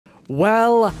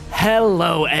Well,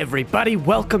 hello everybody.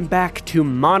 Welcome back to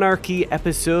Monarchy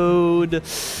episode,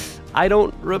 I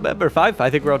don't remember, 5? I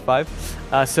think we're on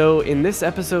 5. So in this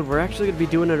episode, we're actually going to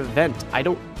be doing an event. I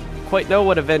don't quite know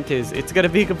what event is. It's going to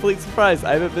be a complete surprise.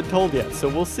 I haven't been told yet, so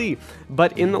we'll see.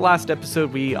 But in the last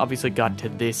episode, we obviously got to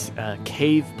this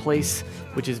cave place,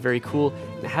 which is very cool.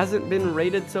 It hasn't been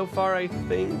raided so far, I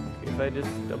think. If I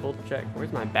just double check.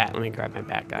 Where's my bat? Let me grab my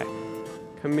bat guy.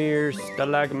 Come here,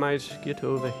 stalagmites, get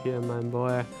over here, my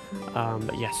boy.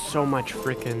 But yeah, so much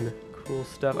freaking cool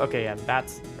stuff. Okay, yeah,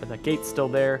 the gate's still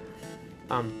there.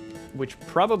 Which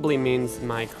probably means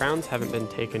my crowns haven't been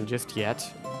taken just yet.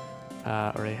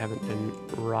 Or they haven't been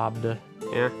robbed.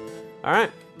 Yeah. Alright,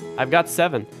 I've got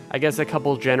 7. I guess a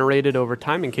couple generated over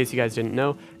time. In case you guys didn't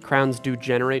know, crowns do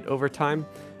generate over time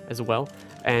as well.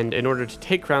 And in order to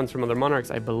take crowns from other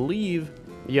monarchs, I believe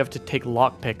you have to take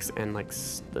lockpicks and like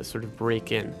sort of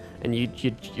break in, and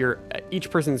each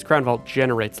person's crown vault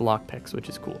generates lockpicks, which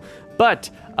is cool.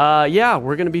 But yeah,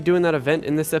 we're gonna be doing that event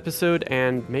in this episode,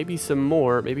 and maybe some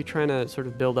more. Maybe trying to sort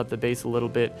of build up the base a little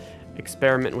bit,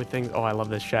 experiment with things. Oh, I love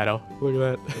this shadow. Look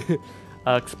at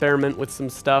that. Experiment with some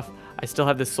stuff. I still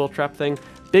have this soul trap thing.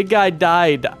 Big guy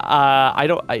died.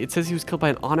 It says he was killed by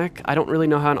an Onyx. I don't really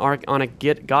know how an Onyx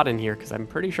got in here, because I'm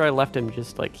pretty sure I left him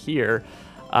just like here.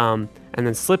 And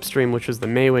then Slipstream, which was the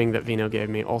Maywing that Vino gave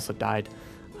me, also died.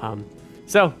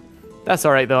 So that's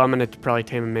all right, though. I'm going to probably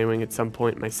tame a Maywing at some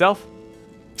point myself.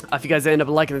 If you guys end up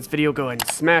liking this video, go ahead and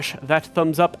smash that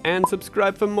thumbs up and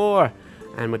subscribe for more.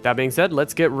 And with that being said,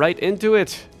 let's get right into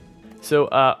it. So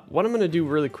what I'm going to do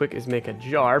really quick is make a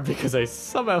jar, because I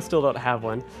somehow still don't have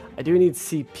one. I do need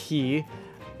CP.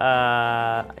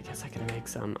 I guess I can make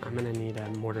some. I'm going to need a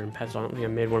mortar and pestle. I don't think I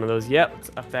made one of those yet.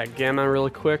 Let's up that gamma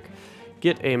really quick.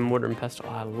 Get a mortar and pestle.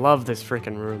 Oh, I love this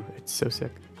freaking room. It's so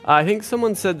sick. I think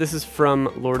someone said this is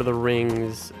from Lord of the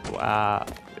Rings.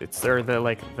 It's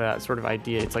the sort of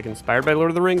idea. It's like inspired by Lord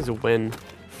of the Rings when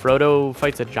Frodo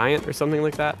fights a giant or something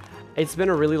like that. It's been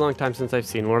a really long time since I've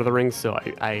seen Lord of the Rings, so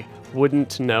I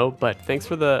wouldn't know. But thanks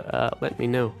for the let me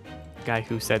know, guy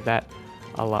who said that.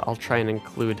 I'll try and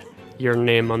include your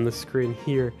name on the screen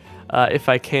here if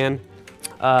I can.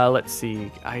 Let's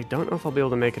see. I don't know if I'll be able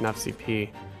to make enough CP.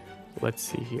 Let's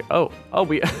see here. Oh,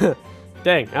 we,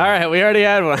 dang. All right, we already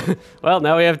had one. Well,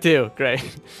 now we have 2.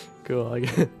 Great. Cool. I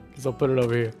guess I'll put it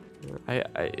over here.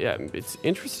 Yeah, it's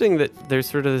interesting that there's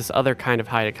sort of this other kind of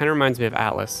hide. It kind of reminds me of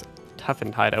Atlas,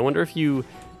 toughened hide. I wonder if you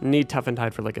need toughened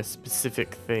hide for like a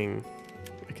specific thing.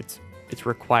 Like it's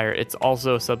required. It's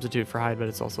also a substitute for hide, but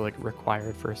it's also like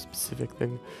required for a specific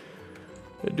thing.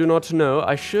 I do not know.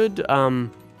 I should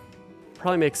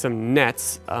probably make some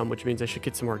nets, which means I should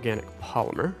get some organic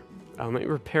polymer. Let me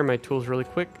repair my tools really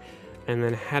quick and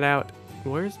then head out.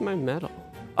 Where's my metal?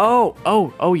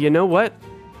 Oh, you know what?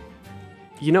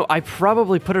 You know, I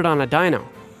probably put it on a dino.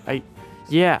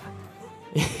 Yeah,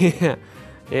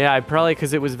 I probably,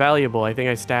 because it was valuable. I think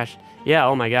I stashed. Yeah,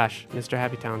 oh my gosh. Mr.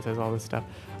 Happy Towns has all this stuff.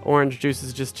 Orange Juice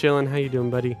is just chilling. How you doing,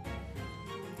 buddy?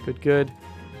 Good.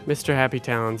 Mr. Happy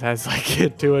Towns has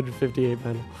like 258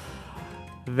 metal.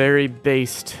 Very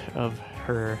based of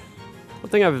her.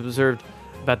 One thing I've observed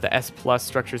about the S+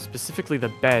 structure, specifically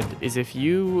the bed, is if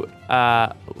you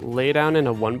lay down in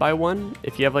a 1x1,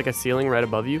 if you have like a ceiling right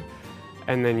above you,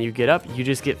 and then you get up, you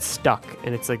just get stuck,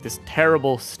 and it's like this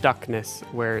terrible stuckness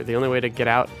where the only way to get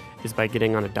out is by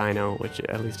getting on a dino, which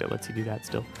at least it lets you do that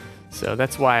still. So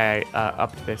that's why I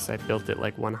upped this. I built it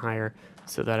like 1 higher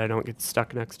so that I don't get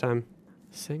stuck next time.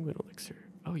 Sanguine elixir.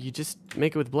 Oh, you just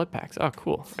make it with blood packs. Oh,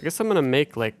 cool. I guess I'm going to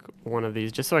make like one of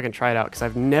these just so I can try it out, because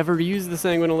I've never used the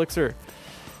sanguine elixir.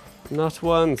 Not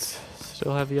once.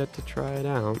 Still have yet to try it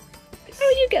out. How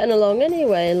are you getting along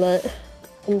anyway, like,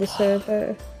 on the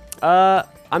server?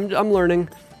 I'm learning.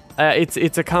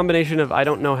 It's a combination of I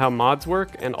don't know how mods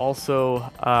work, and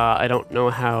also I don't know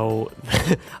how...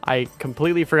 I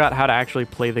completely forgot how to actually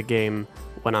play the game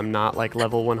when I'm not like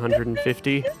level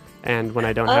 150 and when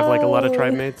I don't have like a lot of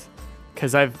tribe mates.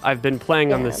 Because I've been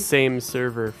playing on the same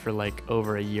server for like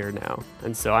over a year now,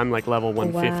 and so I'm like level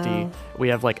 150. Wow. We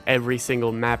have like every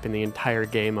single map in the entire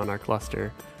game on our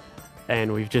cluster,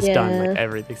 and we've just done like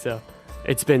everything. So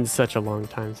it's been such a long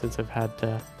time since I've had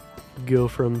to go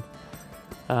from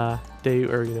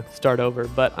start over.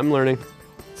 But I'm learning.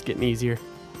 It's getting easier.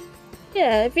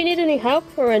 Yeah, if you need any help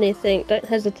or anything, don't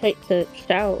hesitate to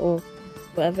shout or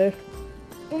whatever.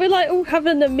 We're like all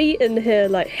having a meeting here,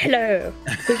 like, hello,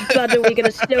 which blood are we going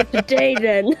to steal today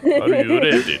then? Are you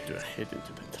ready to head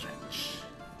into the trench?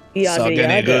 Suck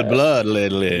any good blood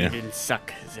lately?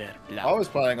 Suck their blood. I was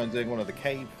planning on doing one of the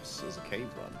caves as a cave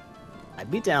run.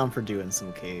 I'd be down for doing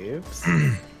some caves.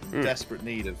 desperate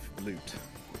need of loot.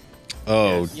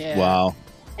 Oh, Yeah. wow.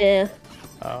 Yeah.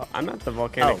 I'm at the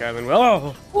volcanic island.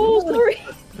 Oh, Oh, sorry.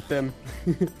 with them.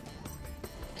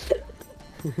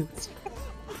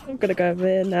 I'm gonna go over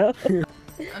here now.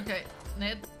 Okay,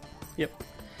 Ned. Yep.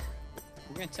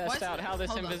 We're gonna test out how this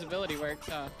Hold on. invisibility works,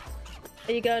 huh?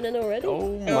 Are you going in already?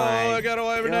 Oh my I got a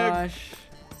wyvern egg. gosh.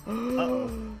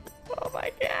 Oh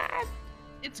my god.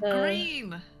 It's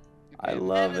green. I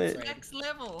love and it's it. next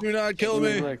level. Do not kill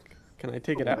me. Look, can I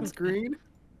take it out? It's green.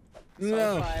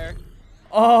 No. Fire.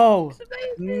 Oh. It's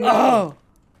amazing. Oh.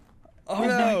 Oh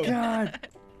No. my god.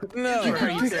 No. Are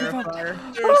you terrified?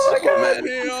 There's so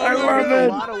many. Oh I my love God. A it.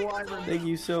 lot of wyverns. Thank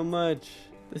you so much.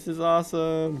 This is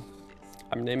awesome.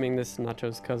 I'm naming this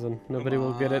Nacho's cousin. Nobody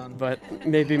will get it, on. but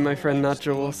maybe my friend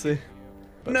Nacho will see.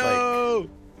 But like, No.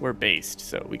 we're based,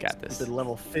 so we got this. The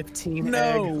level 15 No.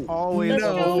 egg. Always Let's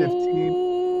level 15.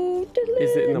 go.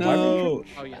 Is it in the wyvern? No.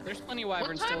 Oh yeah, there's plenty of What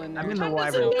wyverns still in there. I'm in the time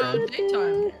does it wyvern go?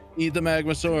 Daytime. Eat the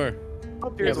magmasaur.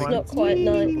 Oh, here's Yeah, one. It's not quite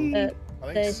night. I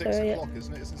think Day, it's 6 sorry. o'clock,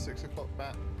 isn't it? It's a 6 o'clock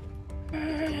bat.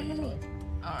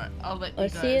 Alright, I'll let you I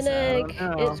guys. see an egg.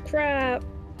 don't know. It's crap.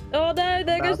 Oh no, there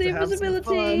About goes the to have some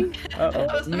invisibility. Uh-oh.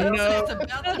 I was about to say it's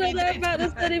about I to be don't know about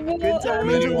this daytime. anymore. Good time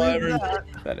Many to wyverns. leave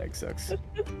that. That egg sucks.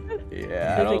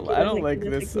 Yeah, No, I don't, thank you, I don't no, like thank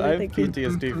you, this. no, I have thank you.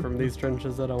 PTSD from these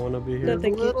trenches. I don't want to be No, here. It's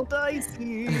thank a you. little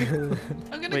dicey.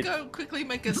 I'm gonna Wait. go quickly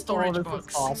make a Oh, storage this box.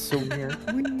 is awesome here.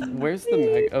 Where's the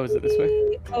mag? Oh, is it this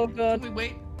way? Oh Can god. we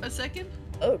wait a second?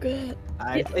 Oh god.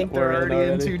 I think We're they're in already in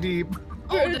already. too deep.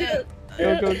 Oh, Ned.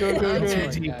 Go, go, go, go, Okay.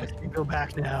 go. Too deep. We go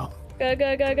back now. Go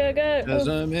go go go go. Cause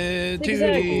Oh, I'm in too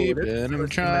Zigzag. deep Ooh, this and I'm is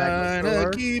trying to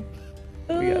magmasaur. keep.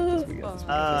 We got this. We got this. We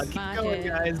got this. Keep going,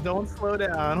 guys. Don't slow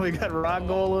down. We got rock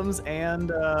golems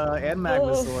and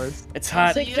magmasaurs. It's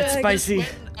hot. So you It's just spicy.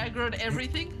 went and aggroed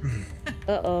everything?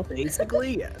 Uh-oh.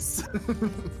 Basically, yes.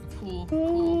 Cool.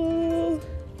 Ooh.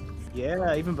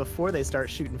 Yeah, even before they start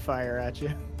shooting fire at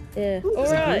you. Yeah. Ooh,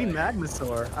 there's a Alright. green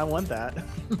magmasaur. I want that.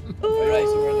 Alright,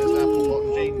 so we're on those apple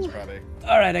bottom jeans, Krabby.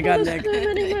 All right, I got an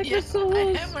There's egg. so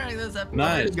many Yeah, I microsaurs. am wearing those up.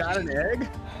 Nice. You got an egg?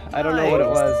 I don't know what it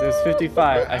was. It was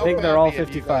 55. I think they're all How badly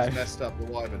have you guys 55. messed up the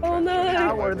wyvern Oh, trench? no.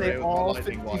 How are they My all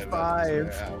lightning wyvern,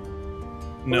 55? so, yeah.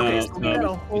 No, Okay, so we got a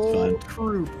no, whole it's fine.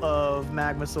 troop of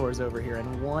magmasaurs over here,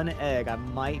 and one egg I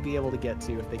might be able to get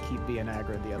to if they keep being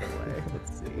aggroed the other way.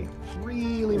 Let's see.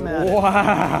 Really mad. at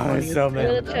Wow, me. there's so I'm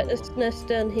many. gonna check this nest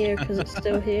down here because it's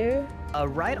still here.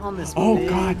 Right on this. Oh big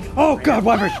god. Oh god,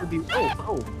 wyvern. should be- there's a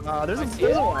wyvern.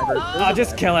 Oh,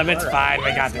 just kill him. It's fine.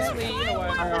 We got this.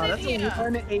 That's a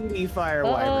 180 fire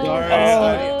Uh-oh. wyvern.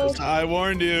 Sorry, Oh. I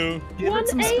warned you. Give it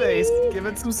some 180. space. Give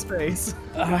it some space.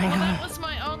 Well, that was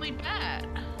my only bat.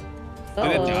 Did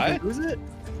it Uh-oh. die? Who's it?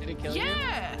 Did it kill you?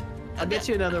 Yeah. I'll get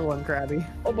you another one, Krabby.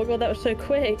 Oh my god, that was so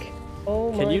quick.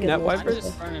 Oh my Can you net goodness. wipers? I'm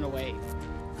just running away.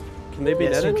 Can they be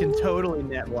Yes, you netted? can totally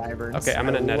net wyverns. Okay, I'm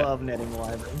gonna net it. I love netting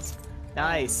wyverns.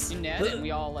 Nice. You net it and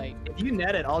we all like If you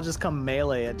net it, I'll just come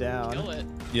melee it down. kill it.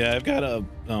 Yeah, I've got a.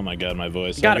 Oh my god, my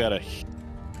voice. Got I've it. got a.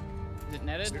 Is it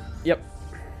netted? Yep.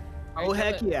 Oh Alright,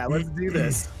 heck kill it. yeah, let's do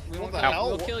this. We won't What kill, the hell?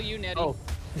 we'll kill you, Nettie. Oh,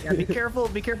 yeah, be careful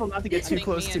not to get I too think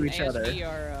close me to and each other. ASB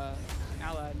are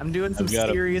allied. I'm doing some I've got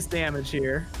a- serious damage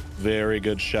here. Very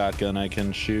good shotgun I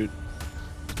can shoot.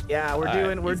 Yeah, we're Alright,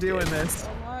 doing he's dead. this. So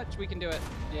much, we can do it.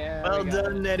 Yeah. Well we got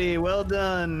done, it. Nettie. Well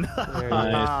done. Very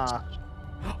nice.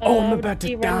 Oh, I'm Um, about to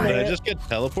he ran die. Did I there. just get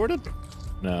teleported?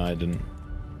 No, I didn't.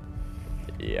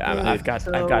 Yeah, I've got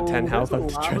 10 health. I'm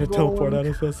just trying to teleport out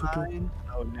as fast as I can.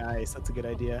 Oh, nice. That's a good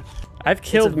idea. I've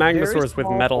killed a very magmasaurs with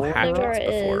small metal boulder. hatchets Where it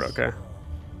before. is. Okay.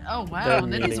 Oh wow, That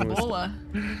Nettie's a meeting was-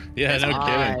 baller. Yeah, no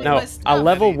Nice. kidding. No, a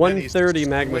level Nettie- 130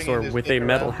 Nettie's swinging magmasaur his with a dick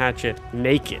metal around. hatchet,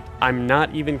 naked. I'm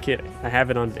not even kidding. I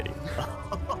have it on video.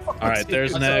 All right,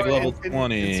 there's an egg level In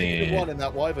 20. season 1 in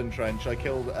that wyvern trench, I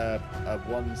killed a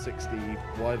 160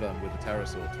 wyvern with a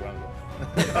pterosaur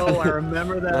pteranodon. Oh, I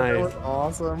remember that. That Nice. was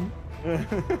awesome. There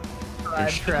Tried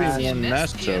should be trash. one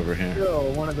Nest nest here. over here.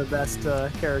 Still one of the best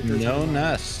characters. No in the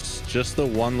nests, just the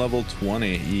one level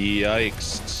 20.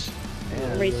 Yikes.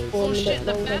 Man. Respawn Oh a shit, bit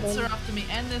the longer bats then. are after me,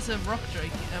 and there's a rock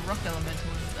drake, a rock elemental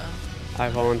and stuff. I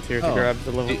volunteer to Oh. grab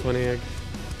the level 20 egg.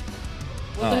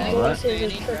 Well, the egg Alright. was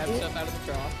standing, grab stuff out of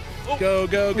the trough. Go,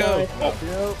 go, go. Nice.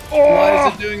 Why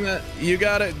is it doing that? You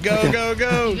got it. Go, go,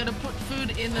 go. You gotta put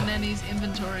food in the nanny's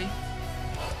inventory.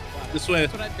 This way.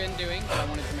 That's what I've been doing, but I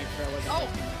wanted to make sure I wasn't Oh,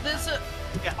 making it. there's a.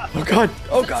 Oh god!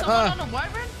 Oh Is that god! someone on a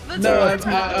wyvern? That's No, a I,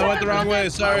 wyvern. I went the wrong way.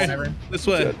 Sorry. Wyvern. This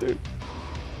way. Dude.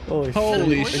 Holy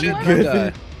Holy Is it shit, poison good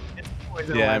guy.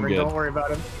 Poison Yeah, I'm wyvern, good. Don't worry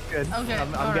about him. Good. Okay,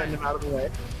 I'm alright. getting him out of the way.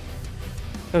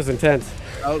 That was intense.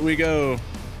 Out we go.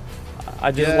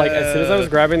 I just like as soon as I was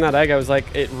grabbing that egg, I was like,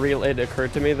 it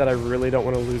occurred to me that I really don't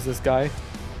want to lose this guy.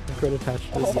 I could attach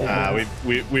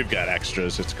this. We've got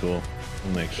extras. It's cool.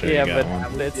 We'll make sure Yeah, you got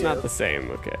but one. it's not the same.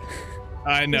 Okay.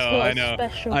 I know.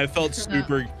 Special. I felt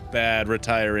super bad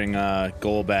retiring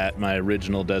Golbat, my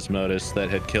original Desmodus that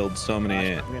had killed so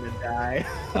many. I'm gonna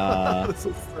die. This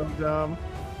is so dumb.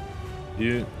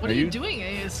 What are you doing,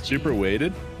 ASG? Super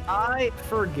weighted? I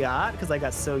forgot, because I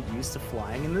got so used to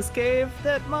flying in this cave,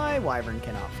 that my wyvern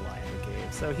cannot fly in the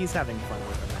cave. So he's having fun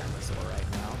with a Magmasaur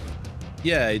right now.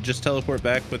 Yeah, you just teleport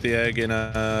back with the egg and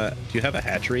do you have a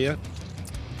hatchery yet?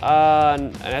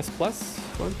 An S+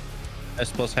 one?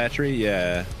 S+ hatchery?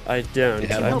 Yeah. I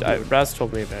don't. Raz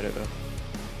told me about it though.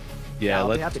 Yeah,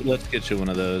 let's get you one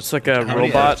of those. It's like a How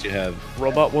many eggs you have?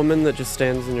 robot woman that just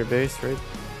stands in your base, right?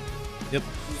 Yep.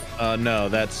 No,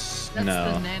 that's the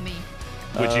nanny.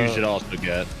 Which you should also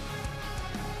get.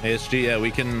 ASG, yeah,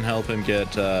 we can help him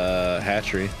get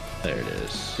hatchery. There it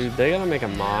is. Dude, they gotta make a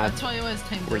Yeah, mod that's why you always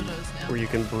tame where dodos now. you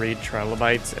can breed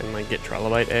trilobites and like get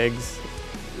trilobite eggs.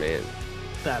 Man,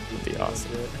 That'd be awesome.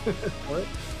 What?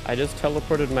 I just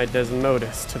teleported my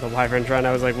Desmodus to the wyvern shrine.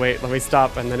 I was like, wait, let me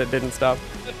stop, and then it didn't stop.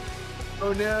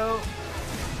 Oh no.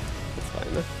 It's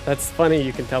fine. That's funny.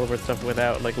 You can teleport stuff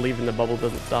without like leaving the bubble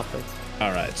doesn't stop them.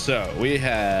 All right, so we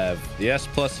have the S+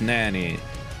 nanny,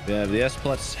 we have the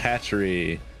S+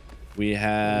 hatchery, we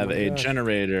have a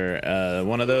generator,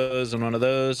 one of those and one of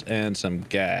those, and some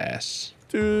gas.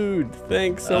 Dude,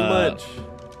 thanks so much.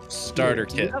 Starter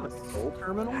Do you kit. have a soul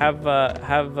terminal?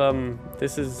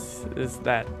 This is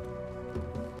that.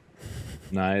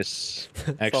 Nice.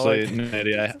 all Actually, I-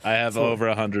 Nettie, I have over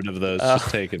 100 of those. Just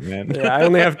take it, man. Yeah, I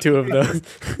only have 2 of those.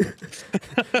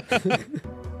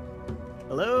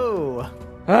 Hello.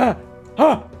 I'm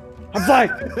flying.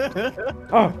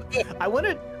 Oh, I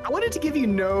wanted to give you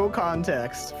no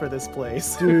context for this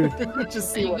place. dude. Just Are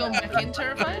see you what going back in,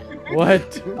 Terrified?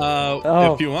 What?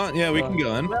 If you want, yeah, we can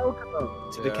go in.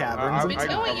 Welcome to the Yeah, caverns. It's of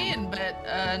going in,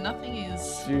 but nothing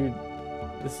is. Dude,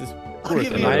 this is. I'll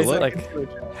give you Am I, a like, second to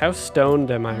adjust. how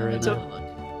stoned am I right Let's now? have a look.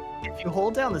 If you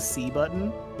hold down the C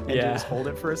button and Yeah. just hold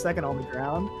it for a second on the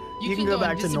ground, You can go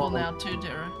back to invisible normal. now too,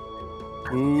 Dara.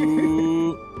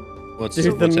 Ooh. What's Dude,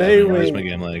 the what's happening? Where's Maywing. my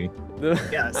game lagging?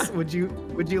 Yes. Would you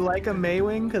like a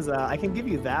Maywing? Because I can give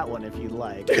you that one if you'd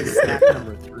like. It's snack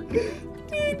number 3.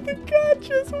 Dude, the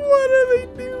gotchas, what are they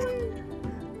doing?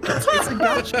 It's a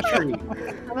gotcha tree.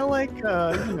 Kind of like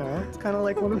it's kind of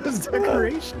like one of those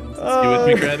decorations. You with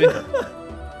me, Krabby?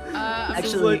 I'm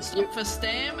Actually, just looking for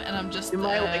Stam, and I'm just you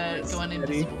might like this, going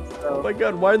Eddie. invisible. Oh my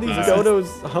god, why are these Alright.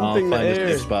 dodos I'll humping find the a safe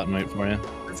air? spot and wait for you.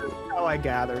 This is how I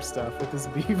gather stuff with this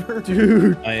beaver.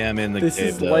 Dude, I am in the this cave,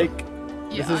 is though. like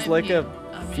Yeah, this is I'm like here.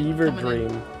 a I'm fever coming in.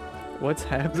 dream. What's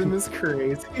Isn't happening? this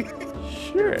crazy?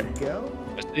 Sure. There we go.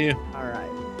 I see you. All right.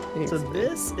 Thanks, So man.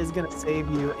 this is gonna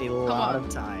save you a lot on. of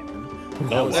time. Oh,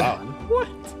 That was wow. fun. What?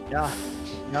 Yeah.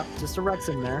 Yep. Just a Rex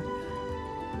in there.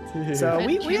 Dude. So And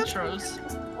we have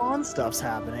intros. fun stuff's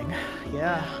happening.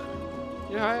 Yeah.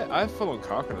 Yeah, I have full on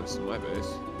carcass in my base.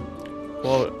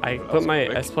 Well, I That put was my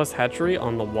quick. S+ hatchery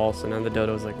on the wall, so now the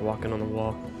dodo's like walking on the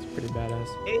wall. It's pretty badass.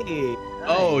 Hey.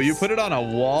 Oh, you nice. put it on a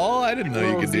wall? I didn't know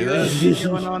you could do Little that.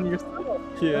 zero going on yourself.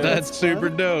 Yeah. That's super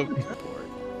dope.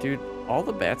 Dude, all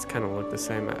the bats kind of look the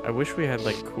same. I wish we had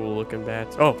like cool looking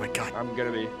bats. Oh my god. I'm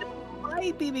gonna be.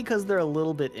 Might be because they're a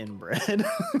little bit inbred.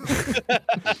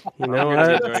 You know I'm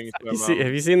gonna what? be doing some,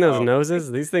 Have you seen those oh.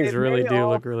 noses? These things It really may do all-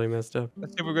 look really messed up.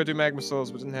 Let's see if we're gonna do magma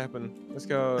souls, but it didn't happen. Let's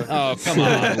go. Oh, come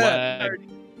on, lag.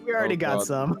 We already Oh, got God.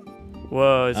 some.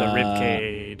 Whoa, it's a rib Uh,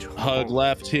 cage. Hug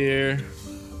left here.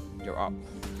 Go up.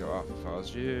 Go up if I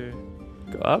was you.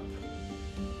 Go up.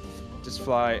 Just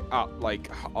fly up, like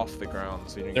off the ground.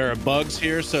 So you don't There are bugs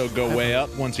here, so go way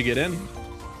up once you get in.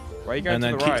 Why are you going And to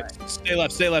then the keep, right? stay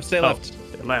left, stay left, stay left.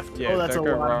 Left. Yeah, Oh, that's a don't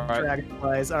go lot right. of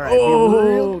dragonflies. All right.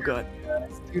 Oh god.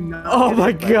 Do not Oh get my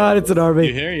hit by god, it's an You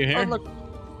army. here? You Oh, here? look.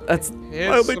 That's Here's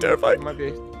mildly some- terrifying. Might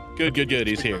be. Good, good, good.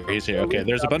 He's here. He's here. Okay,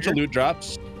 there's a bunch of loot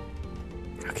drops.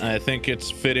 I think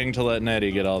it's fitting to let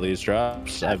Nettie get all these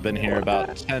drops. I've been here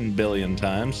about 10 billion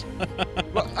times.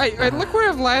 Look, hey, look where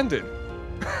I've landed.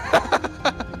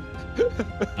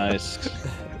 Nice.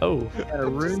 Oh. Got a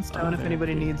rune stone if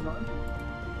anybody needs one.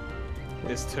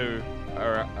 There's 2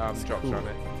 drops cool. on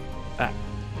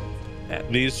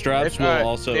it. These drops will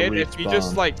also Dad, respawn. if you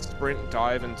just like sprint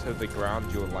dive into the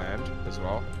ground, you'll land as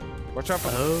well. Watch out for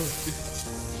Oh.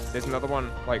 There's another one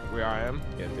like where I am.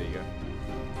 Yeah, there you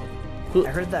go. I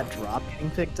heard that drop getting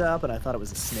picked up, and I thought it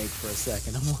was a snake for a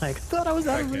second. I'm like, I thought I was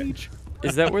out of Okay. reach.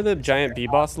 Is that where the giant bee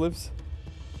boss lives?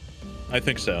 I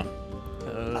think so.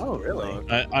 Oh. Oh,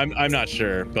 really? I'm not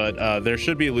sure, but there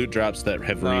should be loot drops that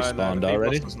have respawned the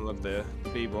already. B-boss doesn't live there. The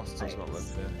B-boss does not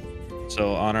live there.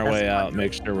 So on our way out,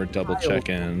 make sure we're double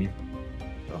checking.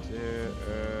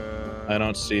 I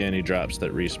don't see any drops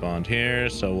that respawned here,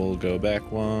 so we'll go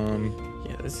back one.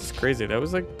 Yeah, this is crazy. That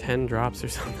was like 10 drops or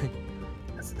something.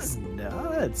 This is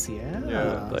nuts, yeah.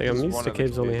 Yeah. Like, I'm used to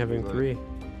caves only having 3.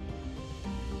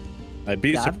 I'd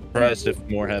be surprised if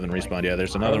more haven't respawned. Yeah,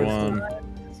 there's another one.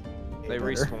 They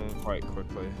respawn quite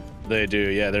quickly. They do,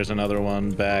 yeah, there's another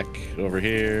one back over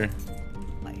here.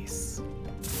 Nice.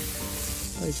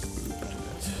 Like,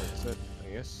 That's it,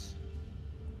 I guess.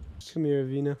 come here,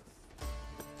 Vina.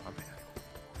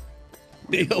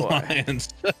 The Alliance.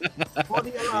 The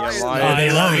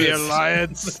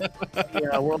Alliance.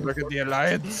 Yeah, well, Look at the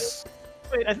Alliance.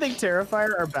 wait, I think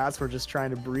Terrifier, our bats were just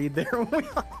trying to breed there when we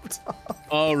hopped off.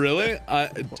 Oh, really? I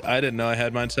didn't know I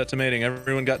had mine set to mating.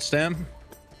 Everyone got stem?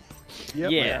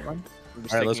 Yep, Yeah. I got one.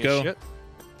 Just Alright, let's taking a go. shit.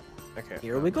 Okay.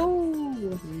 Here we go.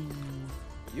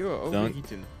 You're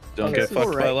overheating. Don't Okay, get so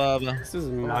fucked by right. lava. This is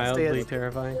Stay mildly at the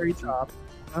terrifying. very top.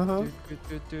 Uh-huh.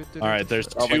 Alright, there's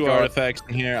Oh my 2 God. artifacts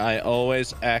in here. I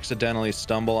always accidentally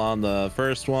stumble on the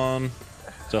first one.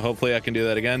 So hopefully I can do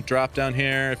that again. Drop down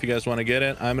here if you guys want to get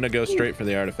it. I'm going to go straight for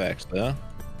the artifacts, though. All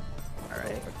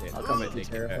right. Okay, I'll come I'm with you,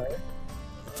 gonna take it back.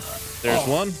 Terrifier. There's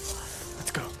one.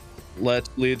 Let's go. Let's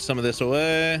lead some of this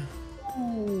away.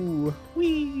 Ooh,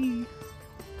 wee.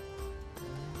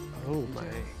 Oh my.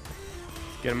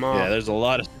 Get them all. Yeah, there's a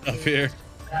lot of stuff here.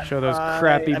 Show those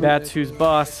crappy I'm- bats who's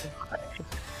boss.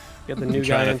 Get the new I'm guy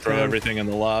trying in to throw town. everything in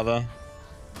the lava.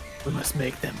 We must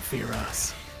make them fear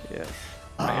us. Yeah.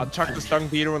 I'll chuck the stung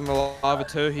beetle in the lava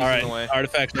too. He's All right, in the way.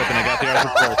 artifacts open. I got the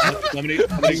artifact. Somebody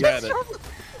grab it.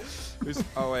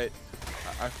 Oh wait,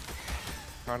 I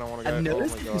kind of want to go. I've Oh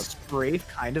noticed my if you god. strafe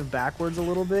kind of backwards a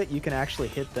little bit, you can actually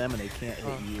hit them and they can't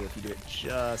hit you if you do it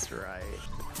just right.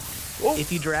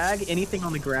 If you drag anything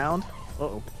on the ground,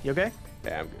 uh-oh, you okay?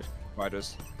 Yeah, I'm good.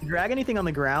 Spiders. If you drag anything on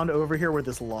the ground over here where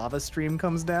this lava stream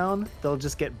comes down, they'll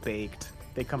just get baked.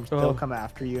 They'll come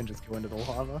after you and just go into the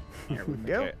lava. There we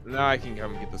go. Okay, now I can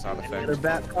come get this Other artifact.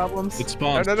 bat problems? It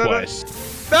spawns No. twice.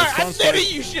 No, It I spawns said twice.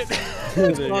 it, you shit!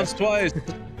 It spawns twice.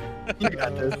 You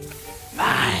got this.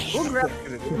 We'll grab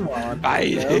it.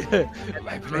 Bye.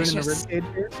 My precious.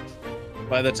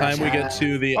 By the time we get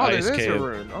to the Oh, ice there's a cave,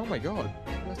 rune. Oh my god.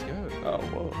 Let's go. Oh,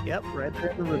 whoa. Yep, right there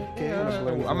in the rib cave.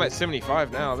 Yeah, I'm at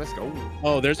 75 now. Let's go.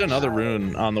 oh, there's another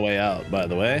rune on the way out, by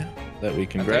the way, that we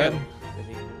can grab.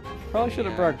 Probably should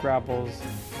have brought grapples.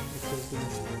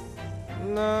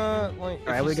 Nah, like.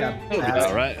 All right, we got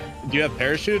All right. Do you have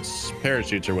parachutes?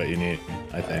 Parachutes are what you need,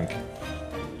 I think.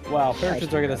 Wow,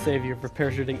 parachutes are gonna save you for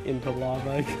parachuting into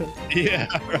lava. I guess. Yeah,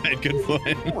 right. Good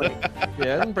point.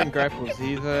 Yeah, I didn't bring grapples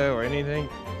either or anything.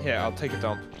 Yeah, I'll take a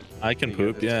dump. I can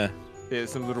poop, yeah.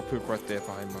 There's some little poop right there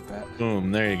behind my bat.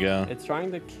 Boom, there you go. It's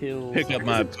trying to kill. Pick up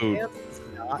my poop.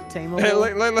 Not Hey,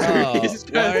 tameable. look. Oh, He's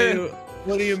why are you,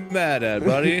 what are you mad at,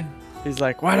 buddy? He's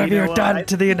like, what have You know you what? done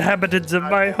to the inhabitants of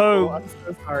my Oh, home? I'm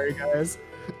so sorry, guys.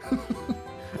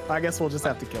 I guess we'll just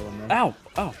have to kill him then. Ow!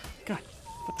 Oh, God.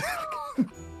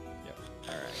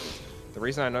 The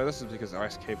reason I know this is because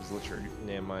Ice Cave is literally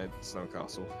near my snow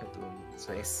castle.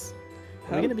 Nice.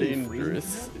 How we gonna be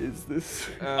dangerous is this?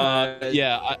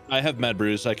 Yeah, I have med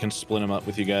brews. I can split them up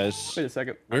with you guys. Wait a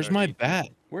second. Where's my bat?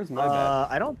 Where's my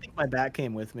bat? I don't think my bat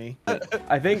came with me.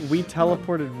 I think we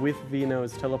teleported with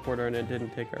Vino's teleporter and it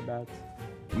didn't take our bats.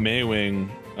 Maywing,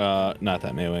 not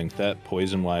that Maywing, that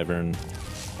poison wyvern.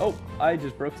 Oh, I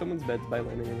just broke someone's beds by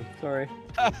landing in it. Sorry.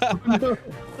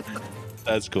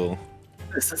 That's cool.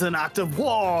 This is an act of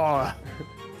war.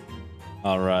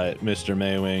 All right, Mr.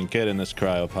 Maywing, get in this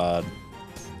cryopod.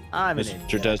 I'm an Mr.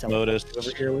 idiot. I Desmodus. teleported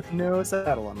over here with no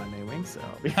saddle on my Maywing, so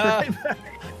I'll be right back.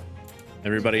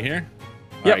 Everybody here?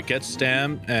 Yep. All right, get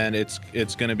stam, and it's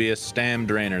gonna be a stam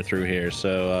drainer through here.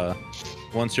 So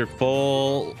once you're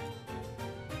full,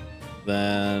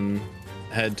 then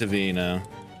head to Vino.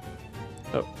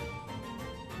 Oh.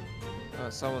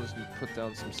 Someone's put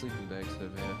down some sleeping bags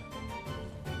over here.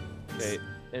 Okay,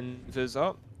 invis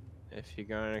up. If you're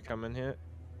going to come in here.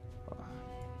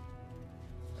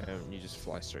 You just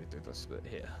fly straight through this bit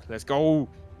here. Let's go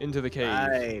into the cave.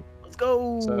 Alright, let's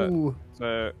go.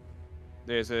 So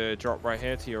there's a drop right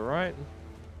here to your right.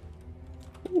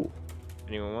 Ooh.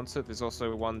 Anyone wants it? There's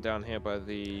also one down here by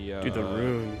the Dude, the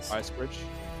runes. ice bridge.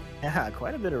 Yeah,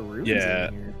 quite a bit of runes Yeah.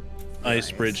 in here. Ice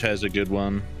Nice. Bridge has a good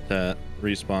one that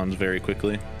respawns very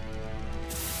quickly.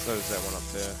 So there's that one up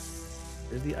there.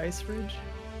 There's the ice ridge.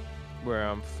 where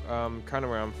I'm kind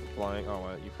of where I'm flying. Oh,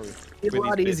 well, you probably. It's a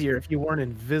lot easier if you weren't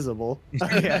invisible.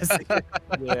 Okay, I see.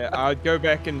 Yeah, I'd go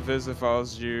back invis if I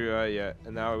was you. Yeah,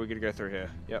 and now we're gonna go through here.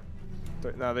 Yep.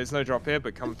 No, there's no drop here,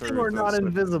 but come through. You're not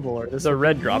invisible, or there's a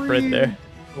red drop right there.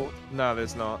 No,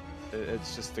 there's not.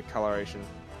 It's just the coloration.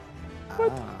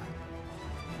 What?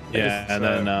 Yeah, and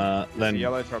there's then a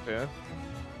yellow drop here.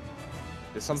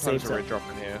 There's sometimes a red drop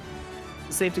in here.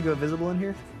 Is it safe to go visible in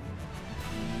here?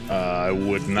 I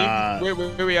would not. Where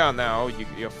we are now,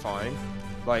 you're fine.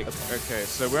 Like, okay,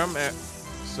 so where I'm at,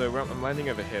 I'm landing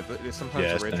over here, but there's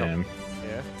sometimes a red drop.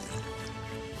 Yeah.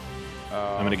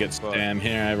 I'm gonna get Stam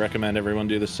here. I recommend everyone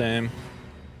do the same.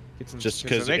 Just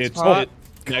because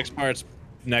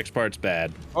next part's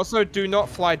bad. Also, do not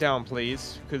fly down,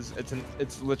 please, because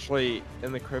it's literally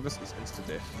in the crevice. It's insta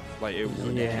death. Like it would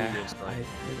kill you instantly.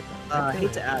 I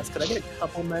hate to ask, could I get a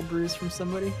couple med brews from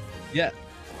somebody? Yeah.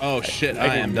 Oh shit!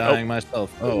 I am dying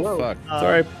myself. Oh Whoa. fuck.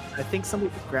 Sorry. I think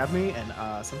somebody grabbed me,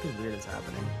 and something weird is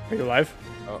happening. Are you alive?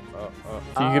 Do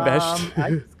you get bashed? I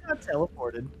just got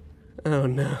teleported. Oh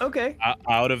no. Okay.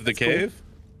 Out of the cave?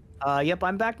 Cool. Yep,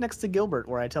 I'm back next to Gilbert,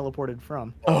 where I teleported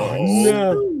from. Oh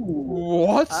no.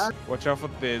 What? Watch out for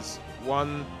this.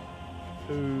 1,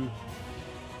 2.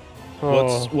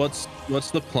 What's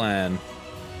the plan?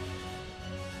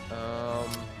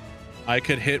 I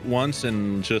could hit once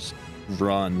and just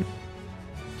run,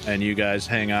 and you guys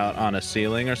hang out on a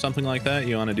ceiling or something like that.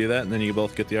 You want to do that, and then you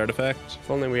both get the artifacts. If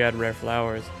only we had rare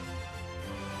flowers.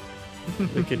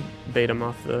 We could bait them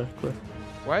off the cliff.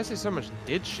 Why is there so much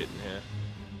dead shit in here?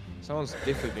 Someone's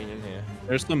definitely been in here.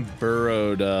 There's some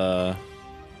burrowed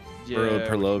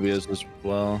Perlovias as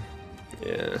well.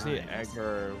 Yeah. Just need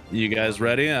aggro. You guys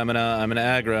ready? I'm gonna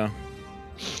aggro.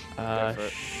 Sure.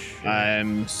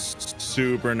 I'm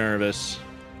super nervous.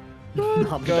 Go.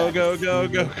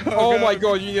 Oh my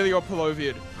god, you nearly got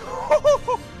Pelovian.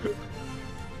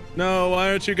 No,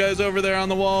 why aren't you guys over there on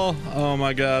the wall? Oh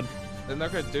my god. They're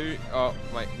not gonna do. Oh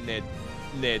my, Ned.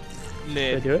 Did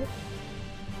I do it?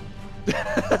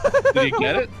 Did he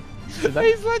get it?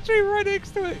 He's literally right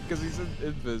next to it because he's in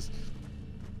invis.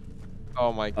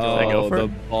 Oh my god. Oh, the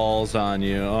balls on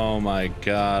you. Oh my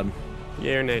god.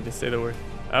 Yeah or nay, just say the word.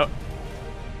 Oh.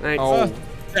 Thanks. Oh,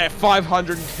 that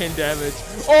 510 damage.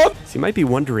 Oh! So you might be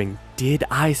wondering, did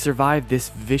I survive this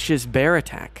vicious bear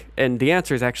attack? And the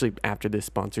answer is actually after this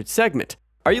sponsored segment.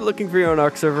 Are you looking for your own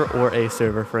ARK server or a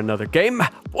server for another game?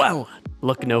 Well,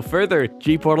 look no further.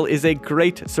 Gportal is a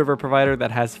great server provider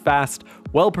that has fast,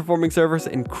 well-performing servers,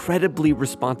 incredibly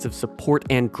responsive support,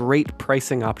 and great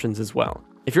pricing options as well.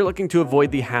 If you're looking to avoid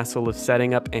the hassle of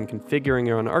setting up and configuring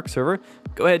your own ARK server,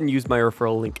 go ahead and use my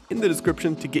referral link in the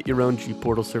description to get your own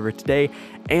Gportal server today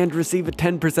and receive a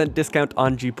 10% discount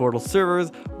on Gportal servers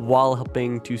while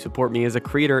helping to support me as a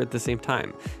creator at the same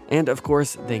time. And of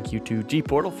course, thank you to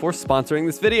Gportal for sponsoring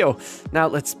this video. Now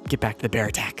let's get back to the bear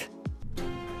attack.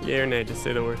 Yeah or nay, just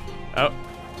say the word. Oh.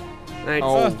 Nice.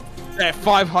 Oh, that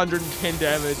 510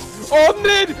 damage. Oh,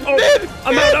 Ned! Ned!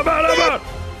 I'm out!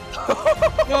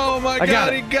 Oh my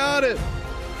god, he got it!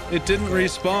 It didn't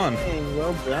respawn. Hey,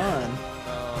 well done.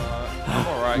 I'm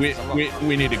alright.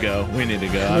 We need to go. We need to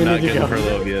go. I'm not getting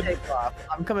Perlovia.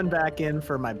 I'm coming back in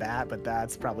for my bat, but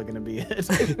that's probably gonna be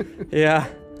it. Yeah.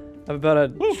 I've about a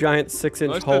giant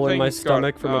 6-inch hole in my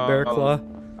stomach from a bear claw.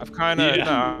 I've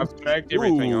I've dragged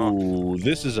everything off. Ooh,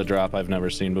 this is a drop I've never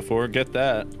seen before. Get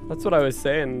that. That's what I was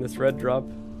saying, this red drop.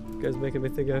 You guys making me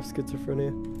think I have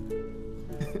schizophrenia.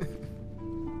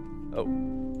 Oh.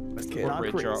 Okay.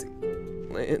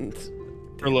 Land.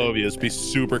 Perlovias, be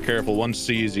super careful. One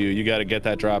sees you. You got to get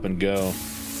that drop and go.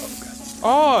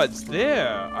 Oh, it's there.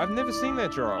 I've never seen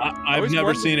that drop. I've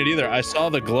never seen it either. I saw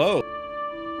the glow.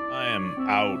 I am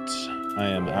out. I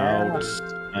am out.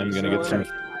 I'm going to get some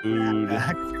food.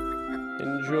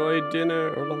 Enjoy dinner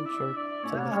or lunch or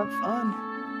something. Have fun.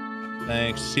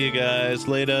 Thanks. See you guys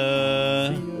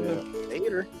later.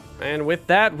 Later. And with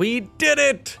that, we did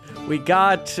it! We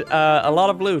got a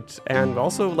lot of loot, and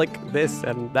also like this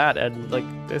and that, and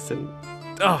like this, and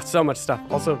oh, so much stuff.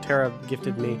 Also, Tara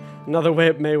gifted me another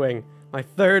Maywing, my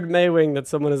third Maywing that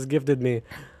someone has gifted me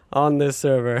on this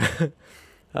server.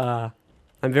 I'm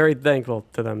very thankful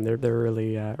to them. They're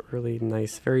really really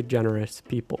nice, very generous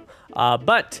people.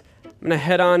 But I'm gonna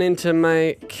head on into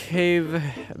my cave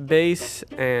base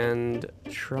and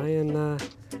try and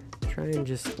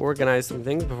just organize some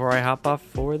things before I hop off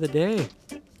for the day.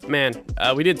 Man,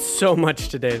 we did so much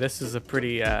today. This is a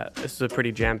pretty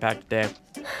jam-packed day.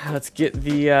 Let's get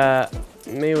the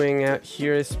Maywing out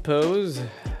here, I suppose.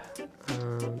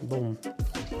 Boom.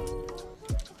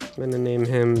 I'm gonna name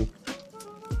him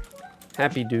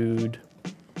Happy Dude.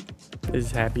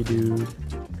 this happy dude.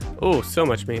 Oh, so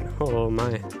much meat. Oh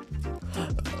my.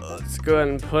 Let's go ahead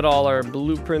and put all our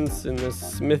blueprints in this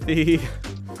smithy.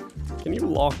 Can you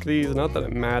lock these? Not that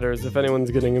it matters if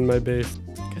anyone's getting in my base.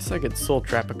 Guess I could soul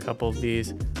trap a couple of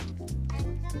these.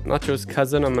 Nacho's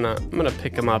cousin, I'm gonna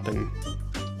pick him up and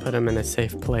put him in a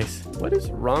safe place. What is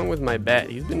wrong with my bat?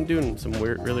 He's been doing some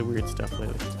weird, really weird stuff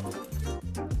lately.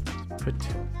 Put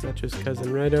Nacho's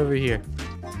cousin right over here.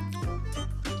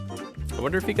 I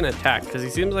wonder if he can attack, because he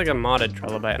seems like a modded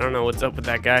trilobite. I don't know what's up with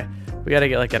that guy. We gotta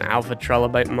get like an alpha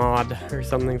trilobite mod or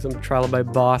something, some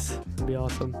trilobite boss. That'd be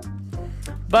awesome.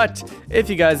 But if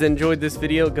you guys enjoyed this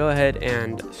video, go ahead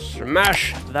and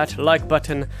smash that like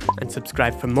button and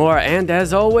subscribe for more. And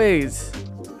as always,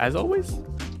 I suppose,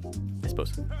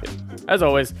 yeah. As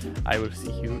always, I will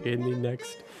see you in the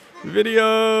next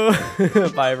video.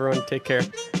 Bye everyone, take care.